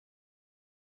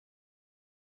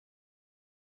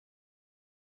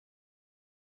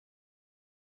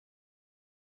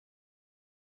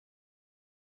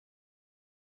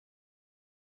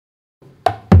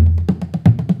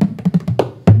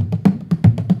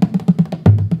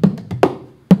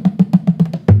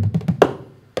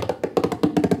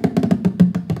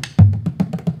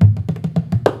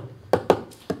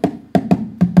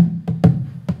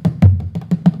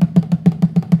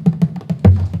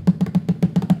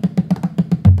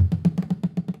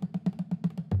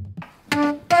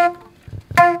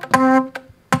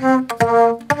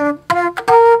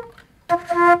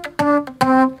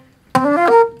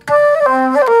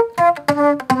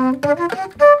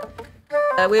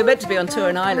we were meant to be on tour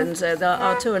in Ireland.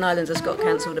 Our tour in Ireland has got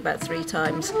cancelled about 3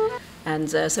 times. And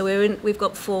so we've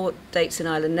got 4 dates in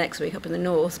Ireland next week up in the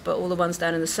north, but all the ones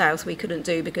down in the south we couldn't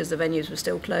do because the venues were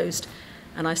still closed.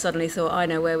 And I suddenly thought, I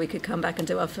know where we could come back and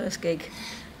do our first gig.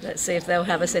 Let's see if they'll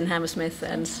have us in Hammersmith.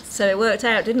 And so it worked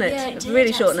out, didn't it? Yeah, it did,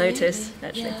 really short absolutely. notice,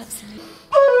 actually. Yeah, absolutely.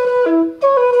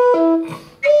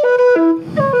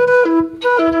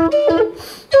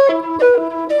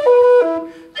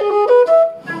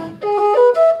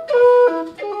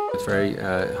 It's very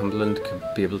humbling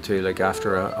to be able to, like,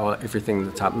 after everything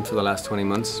that's happened for the last 20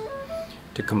 months,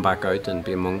 to come back out and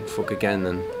be among folk again.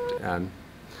 And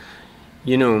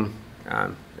you know,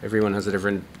 everyone has a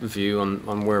different view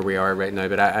on where we are right now,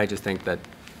 but I just think that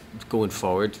going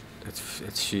forward,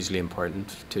 it's hugely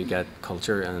important to get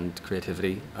culture and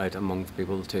creativity out among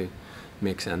people to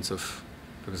make sense of,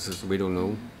 because we don't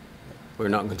know, we're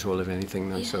not in control of anything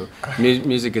now. So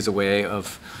music is a way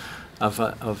of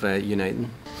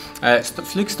uniting.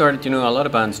 Flook started, you know, a lot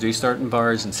of bands do start in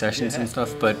bars and sessions and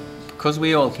stuff, but because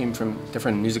we all came from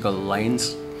different musical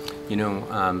lines, you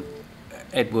know,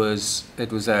 it was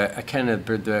a kind of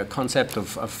the concept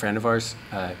of a friend of ours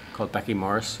called Becky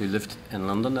Morris, who lived in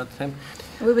London at the time.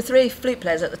 We were 3 flute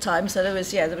players at the time, so there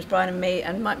was Brian and me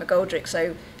and Mike McGoldrick,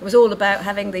 so it was all about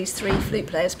having these 3 flute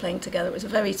players playing together. It was a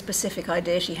very specific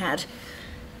idea she had.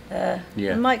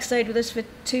 And Mike stayed with us for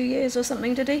 2 years or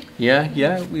something, did he? Yeah,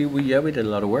 we did a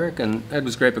lot of work, and it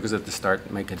was great because at the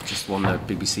start Mike had just won the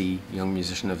BBC Young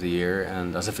Musician of the Year,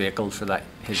 and as a vehicle for that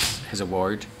his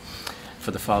award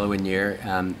for the following year,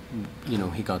 you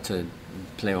know, he got to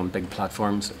play on big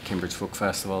platforms at Cambridge Folk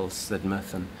Festival,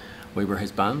 Sidmouth, and we were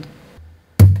his band.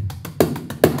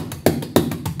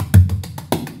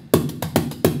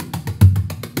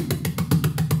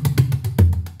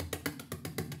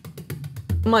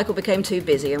 Michael became too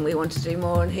busy and we wanted to do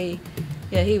more, and he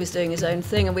was doing his own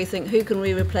thing, and we think, who can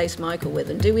we replace Michael with,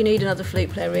 and do we need another flute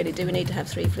player really? Do we need to have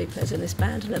 3 flute players in this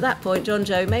band? And at that point, John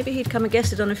Joe, maybe he'd come and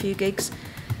guested on a few gigs,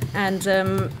 and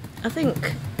I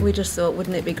think we just thought,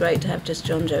 wouldn't it be great to have just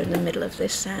John Joe in the middle of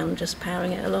this sound, just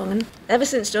powering it along. And ever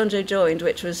since John Joe joined,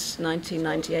 which was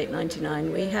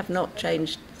 1998-99, we have not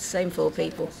changed. Same 4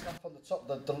 people. On the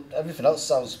top, everything else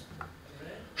sounds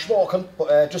schmorken,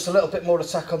 but just a little bit more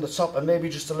attack on the top, and maybe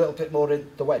just a little bit more in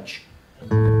the wedge.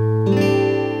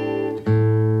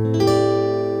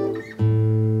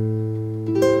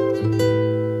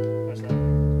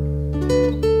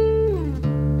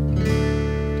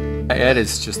 Ed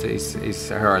is just,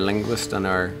 he's our linguist and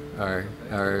our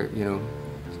you know,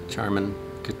 charming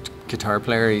guitar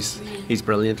player. He's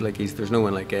brilliant. Like, there's no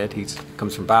one like Ed. He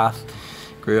comes from Bath,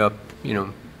 grew up, you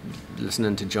know,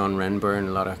 listening to John Renburn,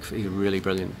 he's really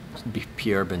brilliant.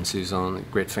 Pierre Bensouzon,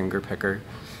 great finger picker,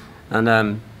 and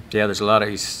yeah, there's a lot of,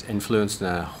 he's influenced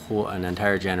an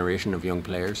entire generation of young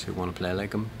players who want to play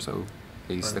like him. So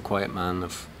he's the quiet man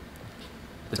of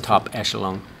the top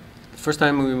echelon. The first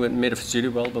time we made a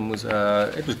studio album was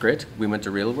it was great. We went to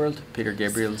Real World, Peter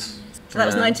Gabriel's. So that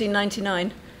was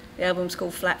 1999. The album's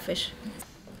called Flatfish.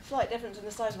 Slight difference in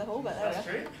the size of the hall, but there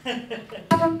we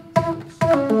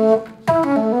go.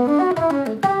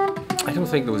 I don't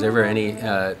think there was ever any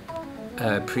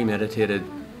premeditated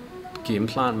game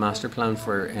plan, master plan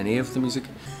for any of the music.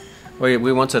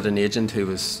 We once had an agent who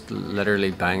was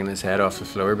literally banging his head off the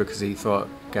floor because he thought,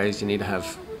 guys, you need to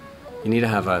have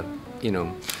a, you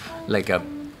know, like a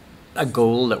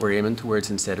goal that we're aiming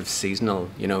towards instead of seasonal,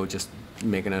 you know, just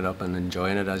making it up and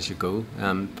enjoying it as you go.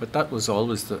 But that was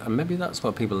always and maybe that's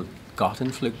what people got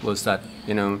in Flook, was that,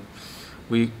 you know,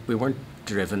 we weren't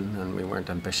driven and we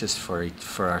weren't ambitious for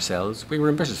ourselves. We were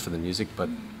ambitious for the music, but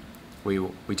we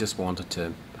just wanted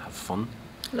to have fun.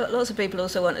 Lots of people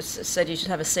also said you should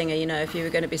have a singer. You know, if you were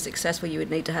going to be successful, you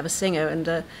would need to have a singer. And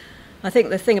I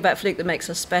think the thing about Flook that makes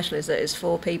us special is that it's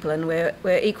 4 people and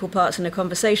we're equal parts in a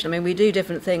conversation. I mean, we do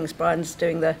different things. Brian's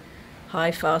doing the high,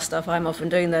 fast stuff. I'm often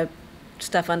doing the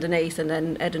stuff underneath, and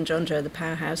then Ed and John Joe are the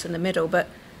powerhouse in the middle. But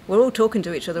we're all talking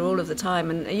to each other all of the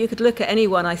time, and you could look at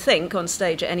anyone, I think, on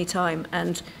stage at any time,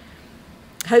 and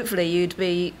hopefully you'd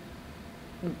be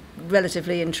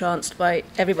relatively entranced by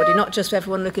everybody, not just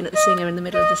everyone looking at the singer in the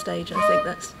middle of the stage. I think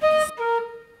that's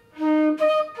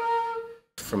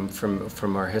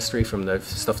from our history, from the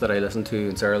stuff that I listened to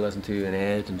and Sarah listened to and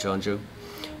Ed and John Joe.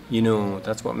 You know,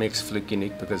 that's what makes Flook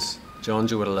unique, because John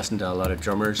Joe would have listened to a lot of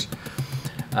drummers,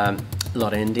 a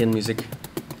lot of Indian music,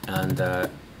 and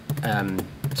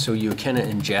so you kind of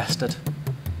ingest it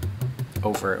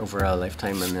over a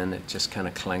lifetime, and then it just kind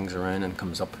of clings around and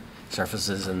comes up,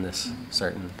 surfaces in this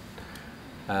certain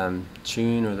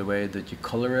tune, or the way that you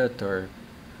colour it, or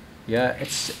Yeah,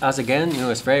 it's, as again, you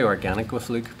know, it's very organic with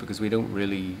Flook, because we don't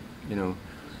really, you know,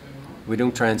 we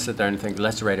don't try and sit there and think,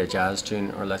 let's write a jazz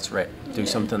tune, or let's do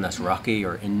something that's rocky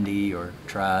or indie or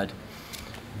trad.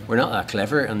 We're not that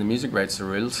clever, and the music writes the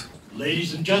rules.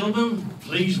 Ladies and gentlemen,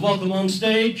 please welcome on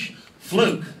stage,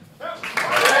 Flook.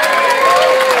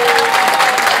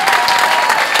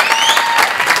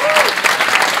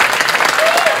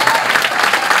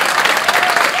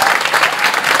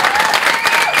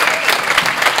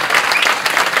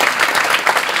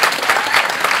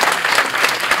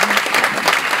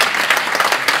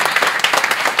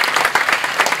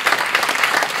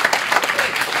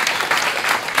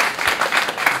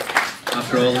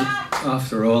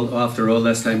 After all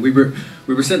this time, we were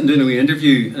sitting doing a wee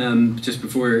interview just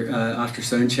before after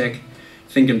sound check,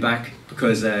 thinking back,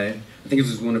 because I think it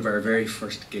was one of our very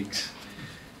first gigs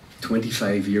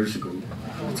 25 years ago.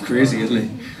 It's crazy, isn't it?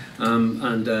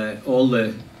 And all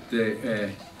the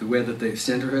way that the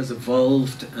centre has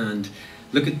evolved, and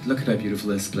look at how beautiful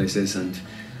this place is, and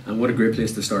what a great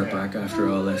place to start back after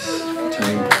all this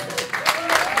time.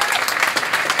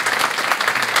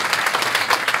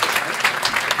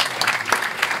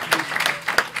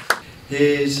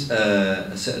 Here's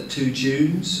a set of 2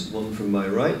 tunes, one from my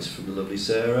right, from the lovely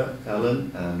Sarah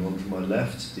Allen, and one from my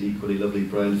left, the equally lovely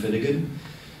Brian Finnegan.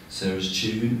 Sarah's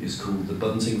tune is called The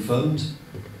Bunting Fund,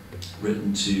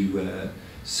 written to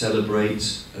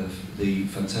celebrate the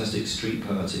fantastic street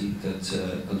party that,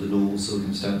 under normal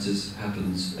circumstances,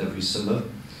 happens every summer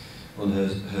on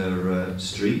her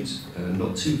street,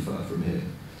 not too far from here,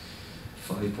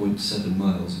 5.7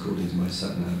 miles according to my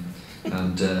sat-nav.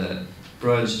 And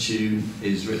Brian's tune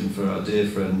is written for our dear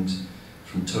friend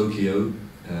from Tokyo,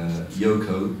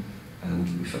 Yoko,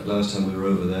 and last time we were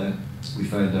over there, we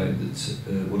found out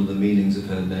that one of the meanings of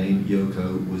her name,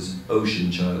 Yoko, was Ocean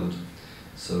Child.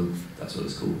 So that's what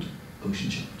it's called,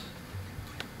 Ocean Child.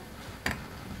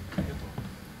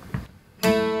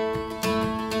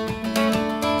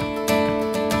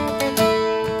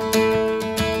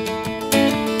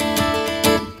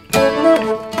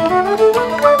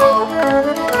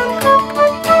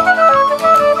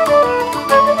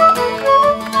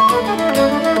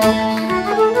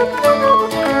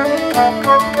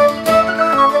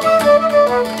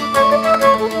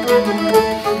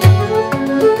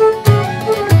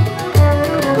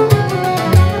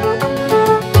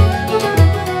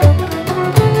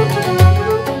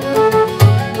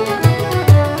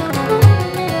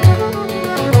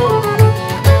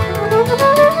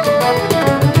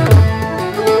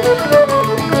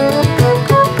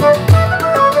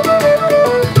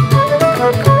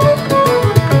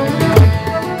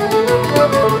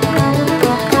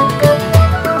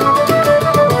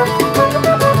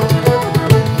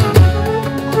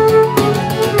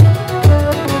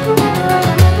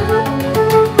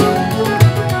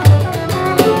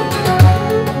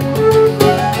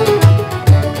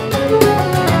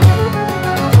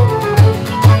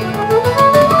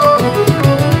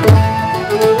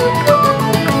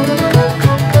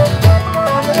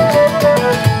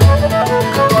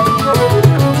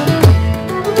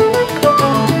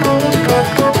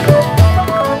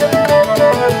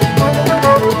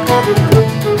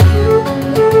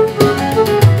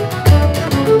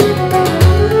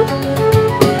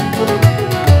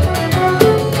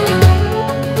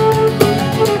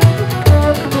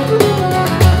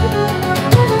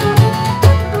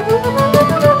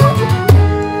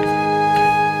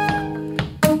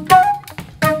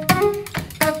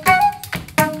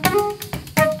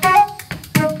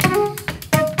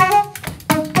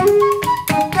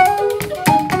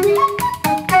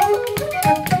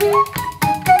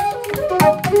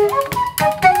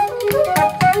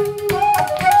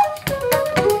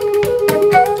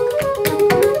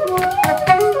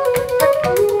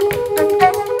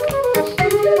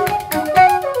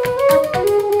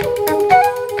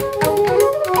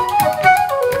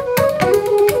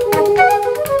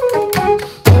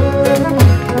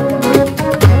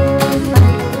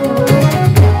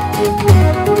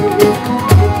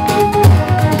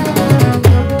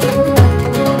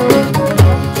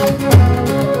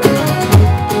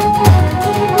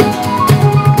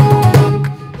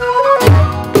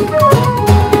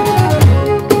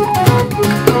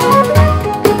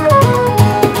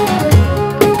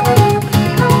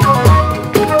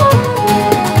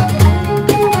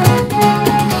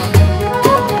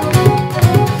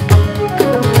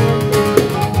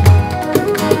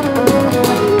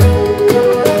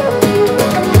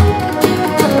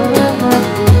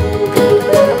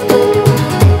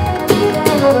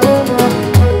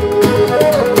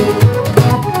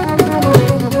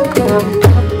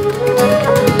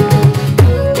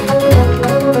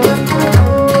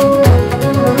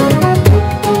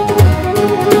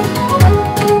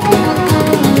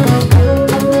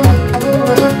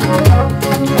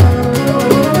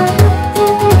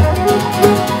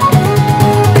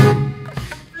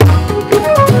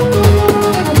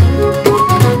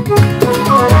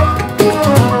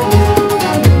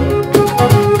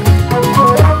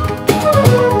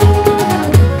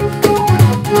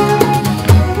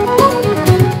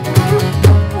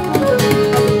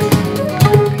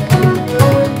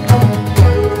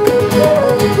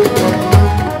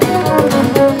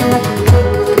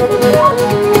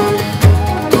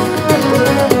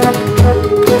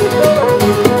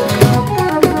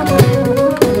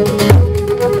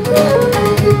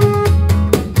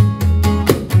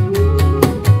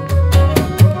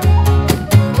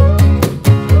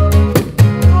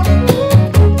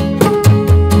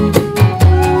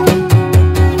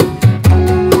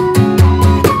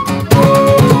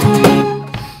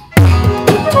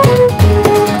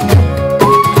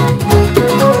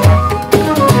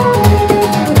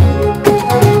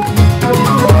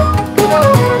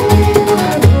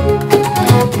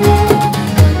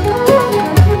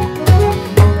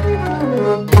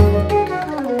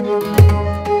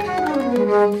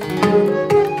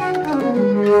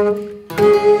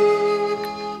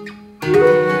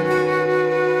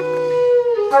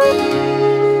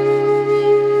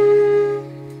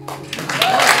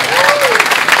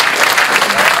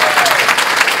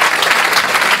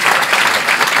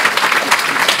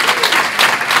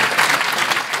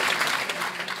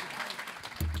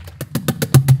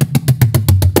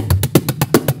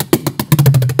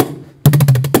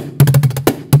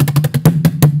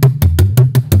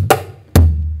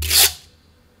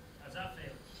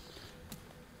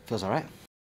 all right.